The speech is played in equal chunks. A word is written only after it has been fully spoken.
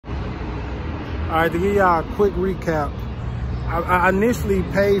All right, to give y'all a quick recap, I initially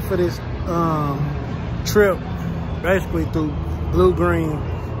paid for this trip basically through Bluegreen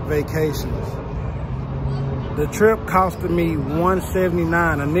Vacations. The trip costed me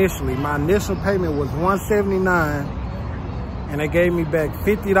 $179 initially. My initial payment was $179, and they gave me back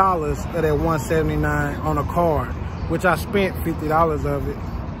 $50 of that $179 on a card, which I spent $50 of it.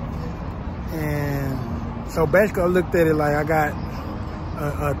 And so basically I looked at it like I got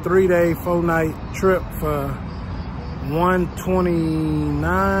a 3-day, 4-night trip for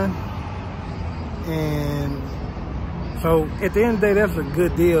 $129. And so at the end of the day, that's a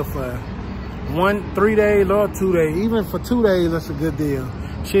good deal for 3 days or 2 days. Even for 2 days, that's a good deal.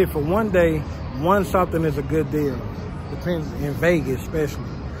 Shit, for 1 day, one something is a good deal. Depends, in Vegas especially.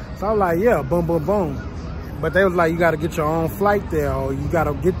 So I was like, yeah, boom, boom, boom. But they was like, you gotta get your own flight there, or you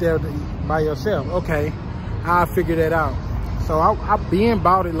gotta get there by yourself. Okay, I'll figure that out. So I been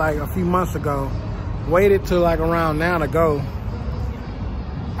bought it like a few months ago. Waited till like around now to go.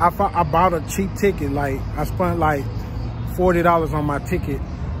 I bought a cheap ticket. Like I spent like $40 on my ticket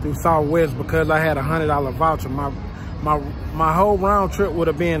through Southwest because I had a $100 voucher. My whole round trip would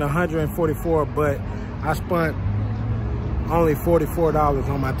have been $144, but I spent only $44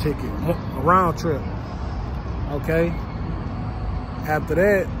 on my ticket, a round trip. Okay. After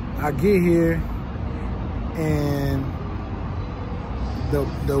that, I get here and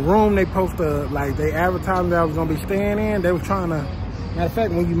the room they posted, like they advertised that I was gonna be staying in, they was trying to, matter of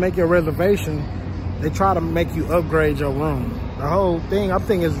fact, when you make your reservation, they try to make you upgrade your room. The whole thing, I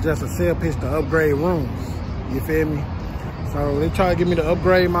think, is just a sales pitch to upgrade rooms. You feel me? So they try to get me to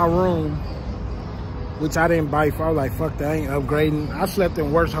upgrade my room, which I didn't bite for. I was like, fuck that, I ain't upgrading. I slept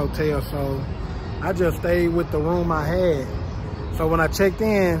in worse hotels, so I just stayed with the room I had. So when I checked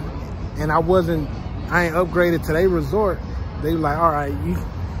in and I ain't upgraded to their resort, they were like, all right, you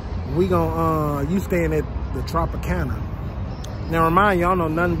staying at the Tropicana. Now remind you, I don't know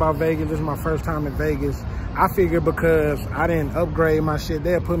nothing about Vegas. This is my first time in Vegas. I figured because I didn't upgrade my shit,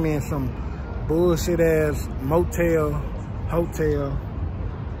 they'll put me in some bullshit ass motel, hotel.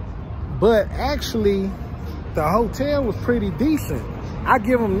 But actually, the hotel was pretty decent. I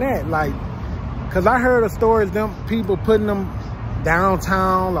give them that, like, cause I heard of stories, them people putting them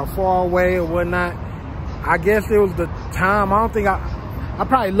downtown or far away or whatnot. I guess it was the time. I don't think I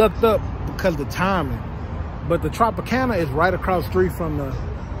probably looked up because of the timing. But the Tropicana is right across the street from the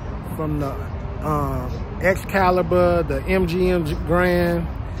Excalibur, the MGM Grand,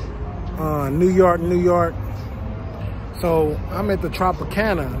 New York. So I'm at the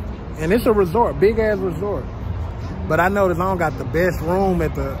Tropicana, and it's a resort, big ass resort. But I noticed I don't got the best room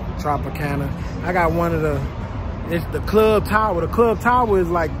at the Tropicana. I got one of it's the Club Tower. The Club Tower is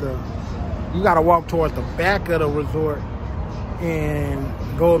like you gotta walk towards the back of the resort and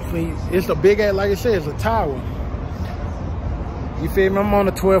go up sleep. It's a big ass, like I said, it's a tower. You feel me? I'm on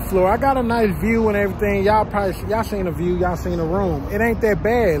the 12th floor. I got a nice view and everything. Y'all seen the view, y'all seen the room. It ain't that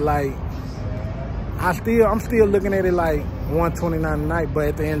bad. Like, I'm still looking at it like $129 a night, but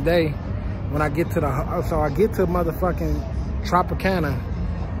at the end of the day, when I get to I get to motherfucking Tropicana,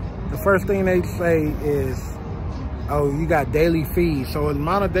 the first thing they say is, oh, you got daily fees. So the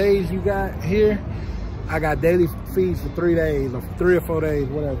amount of days you got here, I got daily fees for 3 days or 3 or 4 days,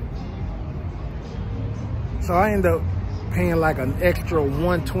 whatever. So I end up paying like an extra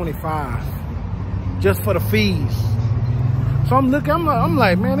 $125 just for the fees. So I'm looking, I'm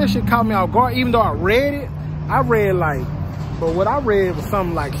like, man, this shit caught me off guard. Even though I read but what I read was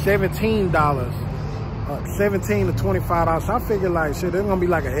something like $17, $17 to $25. So I figured like, shit, there's gonna be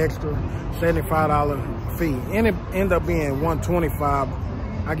like an extra $75 fee. And it ended up being $125,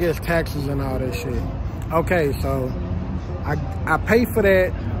 I guess taxes and all that shit. Okay, so I paid for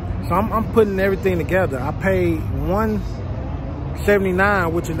that. So I'm putting everything together. I paid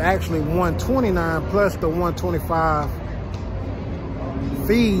 $179, which is actually $129 plus the $125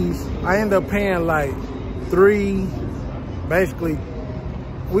 fees. I end up paying like basically,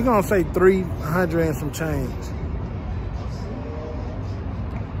 we're gonna say 300 and some change.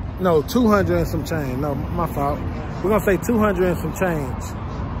 No, 200 and some change. No, my fault. We're gonna say 200 and some change.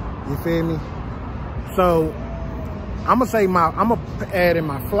 You feel me? So I'm gonna add in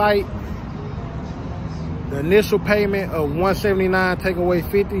my flight, the initial payment of $179, take away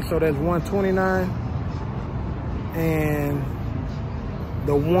 50, so that's $129, and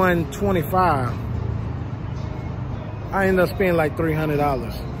the $125, I end up spending like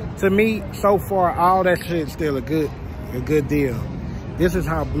 $300. To me, so far, all that shit's still a good deal. This is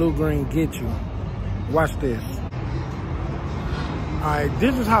how Bluegreen get you. Watch this. All right,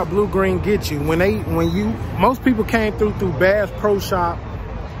 this is how Bluegreen gets you. Most people came through Bass Pro Shop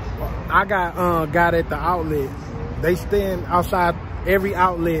I got at the outlet. They stand outside every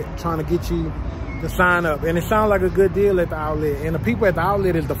outlet trying to get you to sign up. And it sounds like a good deal at the outlet. And the people at the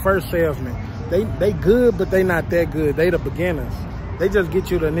outlet is the first salesman. They good, but they not that good. They the beginners. They just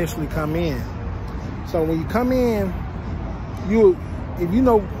get you to initially come in. So when you come in, if you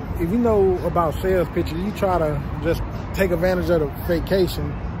know about sales pitches, you try to just take advantage of the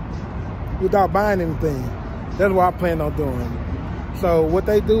vacation without buying anything. That's what I plan on doing. So what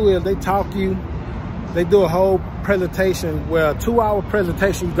they do is they talk you. They do a whole presentation. Well, a 2-hour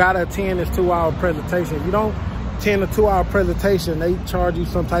presentation. You gotta attend this 2-hour presentation. If you don't attend a 2-hour presentation, they charge you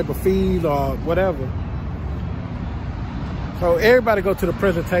some type of fees or whatever. So everybody go to the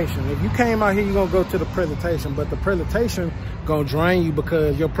presentation. If you came out here, you're gonna go to the presentation, but the presentation gonna drain you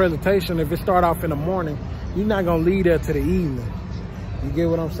because your presentation, if it start off in the morning, you're not gonna leave there to the evening. You get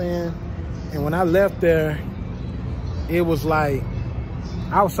what I'm saying? And when I left there, it was like,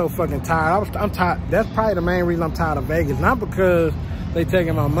 I was so fucking tired. I'm tired. That's probably the main reason I'm tired of Vegas. Not because they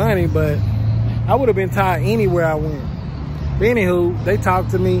taking my money, but I would have been tired anywhere I went. But anywho, they talked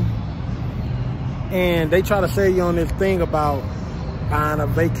to me and they try to sell you on this thing about buying a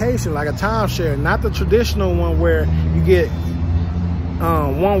vacation, like a timeshare, not the traditional one where you get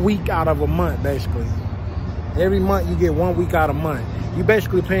 1 week out of a month, basically. Every month you get 1 week out of a month. You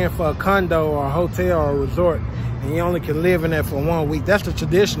basically paying for a condo or a hotel or a resort, and you only can live in there for 1 week. That's the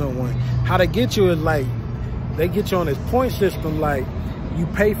traditional one. How they get you is like, they get you on this point system. Like, you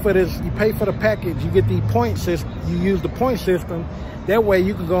pay for this, you pay for the package, you get the point system, you use the point system. That way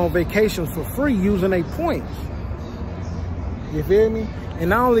you can go on vacations for free using their points. You feel me?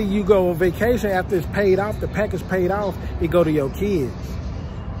 And not only you go on vacation after it's paid off, the package paid off, it go to your kids.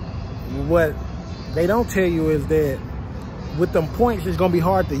 What they don't tell you is that with them points, it's gonna be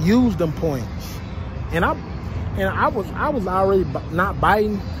hard to use them points. And I was already not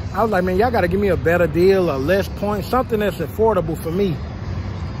biting. I was like, man, y'all gotta give me a better deal or less points, something that's affordable for me.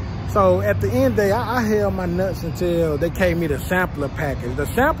 So at the end of the day, I held my nuts until they gave me the sampler package. The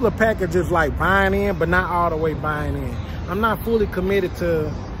sampler package is like buying in, but not all the way buying in. I'm not fully committed to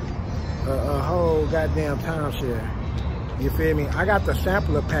a whole goddamn timeshare. You feel me? I got the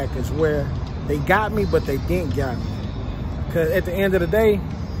sampler package where they got me, but they didn't got me. Because at the end of the day,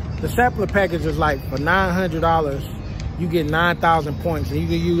 the sampler package is like for $900, you get 9,000 points. And you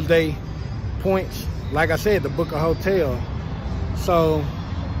can use they points, like I said, to book a hotel. So,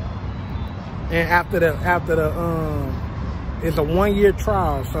 and after the it's a 1-year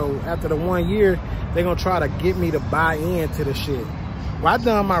trial. So after the 1 year, they're gonna try to get me to buy into the shit. Well, I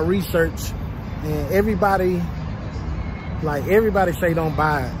done my research, and everybody say don't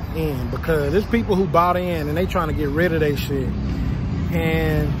buy in, because there's people who bought in and they trying to get rid of their shit.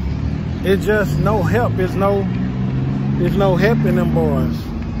 And it's just no help. There's no help in them boys.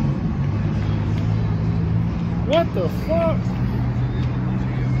 What the fuck?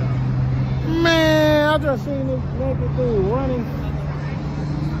 Man, I just seen this naked dude running.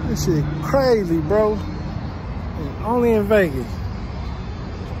 This shit crazy, bro. Only in Vegas.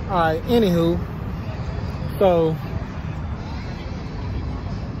 Alright, anywho. So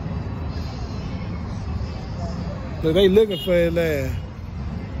they looking for his ass.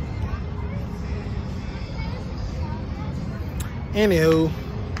 Anywho,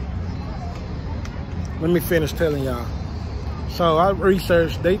 let me finish telling y'all. So I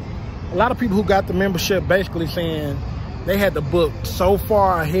researched, a lot of people who got the membership basically saying they had to book so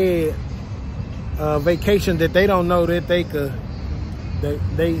far ahead vacation that they don't know that they could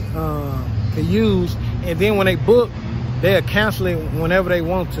use, and then when they book, they'll cancel it whenever they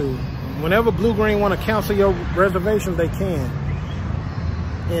want to. Whenever Bluegreen want to cancel your reservations, they can.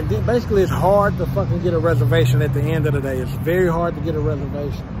 And then basically it's hard to fucking get a reservation at the end of the day. It's very hard to get a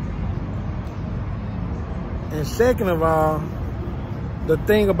reservation. And second of all, the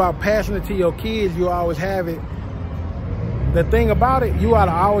thing about passing it to your kids, you always have it. The thing about it, you ought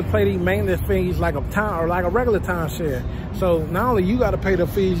to always pay these maintenance fees like a time or like a regular timeshare. So not only you got to pay the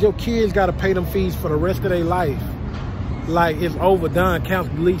fees, your kids got to pay them fees for the rest of their life. Like it's overdone,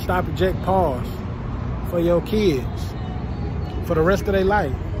 cancel, delete, stop, eject, pause for your kids for the rest of their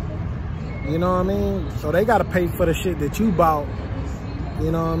life. You know what I mean? So they got to pay for the shit that you bought.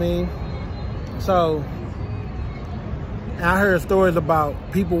 You know what I mean? So I heard stories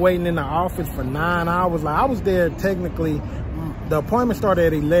about people waiting in the office for 9 hours. Like I was there technically, the appointment started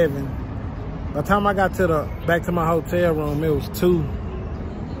at 11. By the time I got back to my hotel room, it was 2,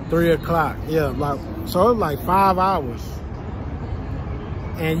 3 o'clock. Yeah, like, so it was like 5 hours.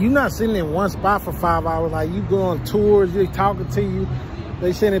 And you're not sitting in one spot for 5 hours. Like you go on tours, they talking to you,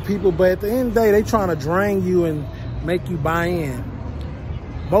 they sending people, but at the end of the day, they trying to drain you and make you buy in.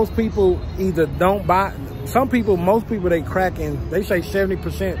 most people either don't buy. Most people they cracking. They say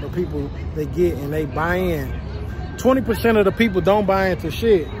 70% of people they get and they buy in. 20% of the people don't buy into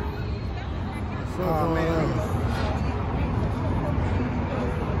shit. Oh man.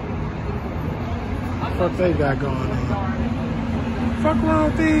 What they got going on? Fuck wrong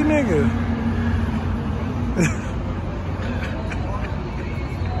with these niggas?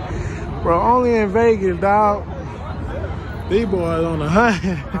 Bro, only in Vegas, dog. These boys on the hunt.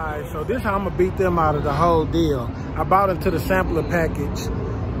 Alright, so this how I'm gonna beat them out of the whole deal. I bought into the sampler package,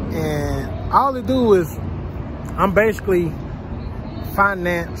 and all they do is I'm basically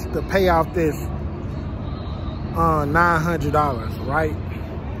financed to pay off this $900, right?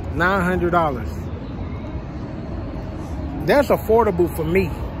 $900. That's affordable for me.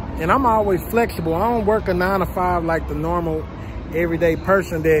 And I'm always flexible. I don't work a 9 to 5 like the normal everyday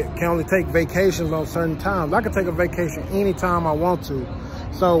person that can only take vacations on certain times. I can take a vacation anytime I want to.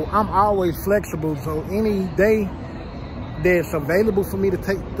 So I'm always flexible. So any day that's available for me to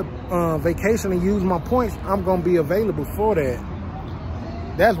take the vacation and use my points, I'm gonna be available for that.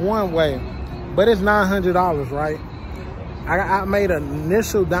 That's one way. But it's $900, right? I made an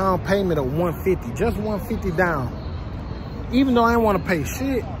initial down payment of $150, just $150 down. Even though I didn't want to pay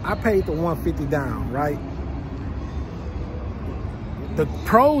shit, I paid the $150 down, right? The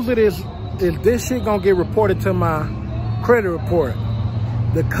pros of this is this shit gonna get reported to my credit report.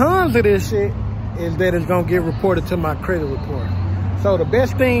 The cons of this shit is that it's gonna get reported to my credit report. So the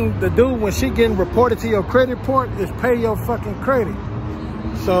best thing to do when shit getting reported to your credit report is pay your fucking credit.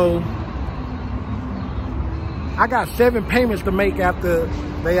 So I got 7 payments to make after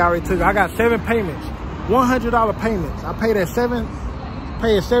they already took. I got 7 payments, $100 payments. I paid it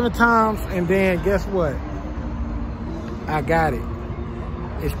 7 times, and then guess what? I got it.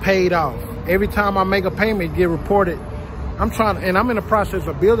 It's paid off. Every time I make a payment, it get reported. I'm in the process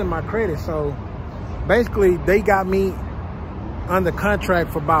of building my credit. So basically, they got me under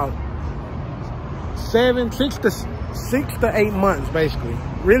contract for about 6 to 8 months, basically.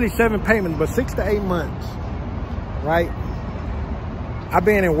 Really 7 payments, but 6 to 8 months, right? I've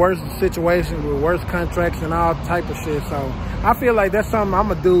been in worse situations with worse contracts and all type of shit. So I feel like that's something I'm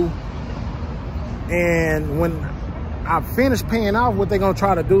gonna do. And when I finish paying off, what they're gonna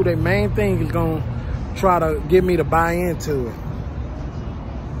try to do, their main thing is gonna try to get me to buy into it.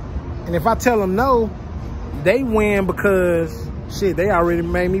 And if I tell them no, they win because shit, they already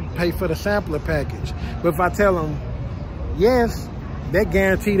made me pay for the sampler package. But if I tell them yes, that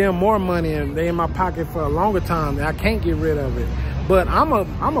guarantee them more money and they in my pocket for a longer time and I can't get rid of it. But I'm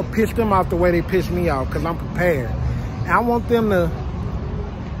a piss them off the way they piss me off because I'm prepared. And I want them to,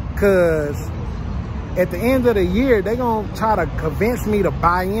 because at the end of the year, they're going to try to convince me to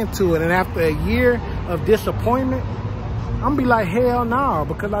buy into it. And after a year of disappointment, I'm going to be like, hell no,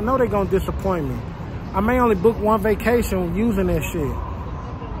 because I know they're going to disappoint me. I may only book 1 vacation using that shit.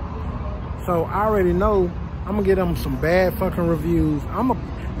 So I already know I'm going to get them some bad fucking reviews. And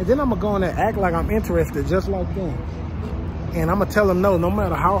then I'm going to go in there and act like I'm interested just like them. And I'm going to tell them no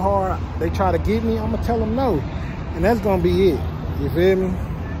matter how hard they try to get me, I'm going to tell them no. And that's going to be it. You feel me?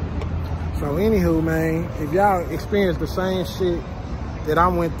 So anywho, man, if y'all experience the same shit that I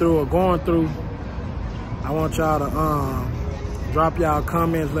went through or going through, I want y'all to drop y'all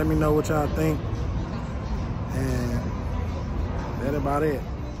comments, let me know what y'all think. And that's about it.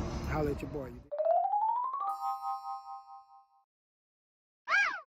 Holla at your boy.